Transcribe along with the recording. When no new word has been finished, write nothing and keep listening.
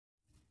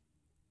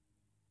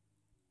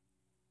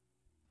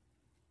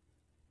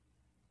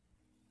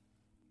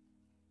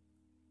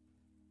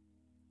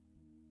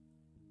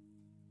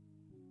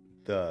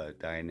The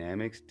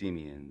Dynamic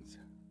Demians,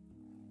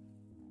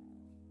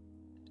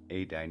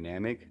 a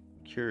dynamic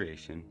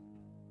curation.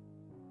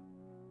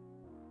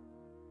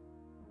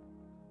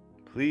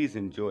 Please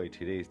enjoy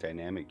today's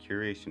dynamic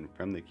curation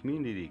from the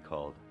community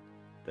called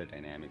the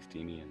Dynamic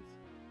Demians.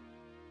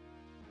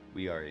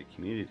 We are a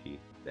community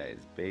that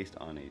is based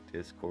on a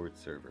Discord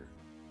server.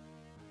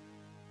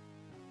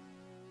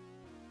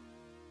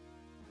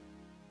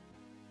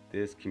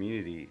 This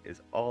community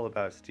is all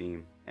about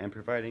Steam and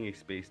providing a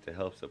space to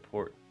help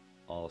support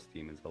all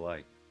Steamers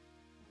alike.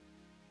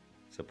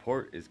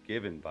 Support is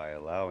given by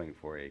allowing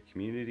for a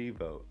community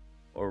vote,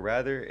 or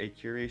rather a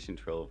curation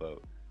trail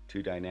vote,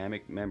 to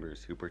dynamic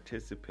members who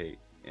participate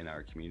in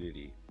our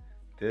community.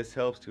 This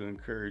helps to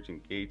encourage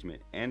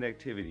engagement and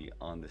activity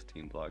on the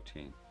Steam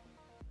blockchain.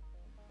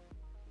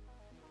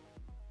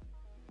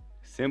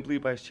 Simply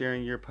by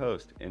sharing your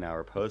post in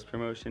our post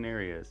promotion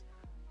areas,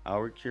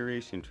 our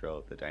curation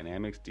trail, the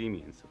Dynamic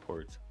Demian,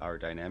 supports our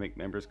dynamic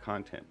members'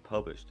 content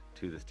published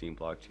to the Steam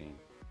blockchain.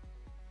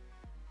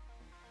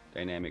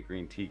 Dynamic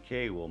Green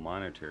TK will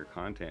monitor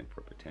content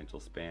for potential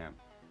spam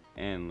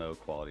and low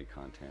quality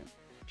content.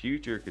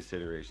 Future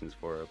considerations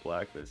for a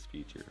blacklist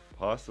feature,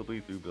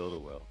 possibly through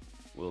Build-A-Well,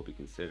 will be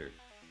considered,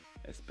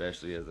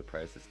 especially as the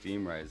price of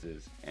Steam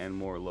rises and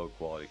more low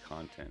quality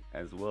content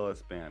as well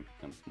as spam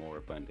becomes more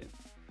abundant.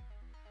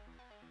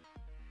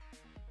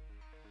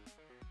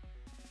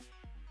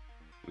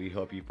 We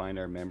hope you find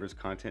our members'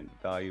 content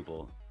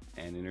valuable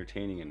and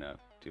entertaining enough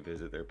to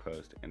visit their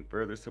post and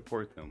further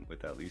support them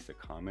with at least a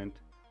comment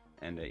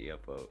and a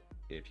vote,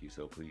 if you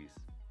so please.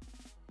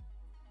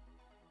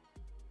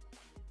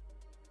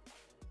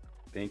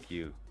 Thank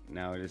you.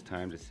 Now it is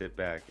time to sit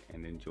back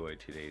and enjoy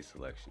today's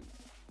selections.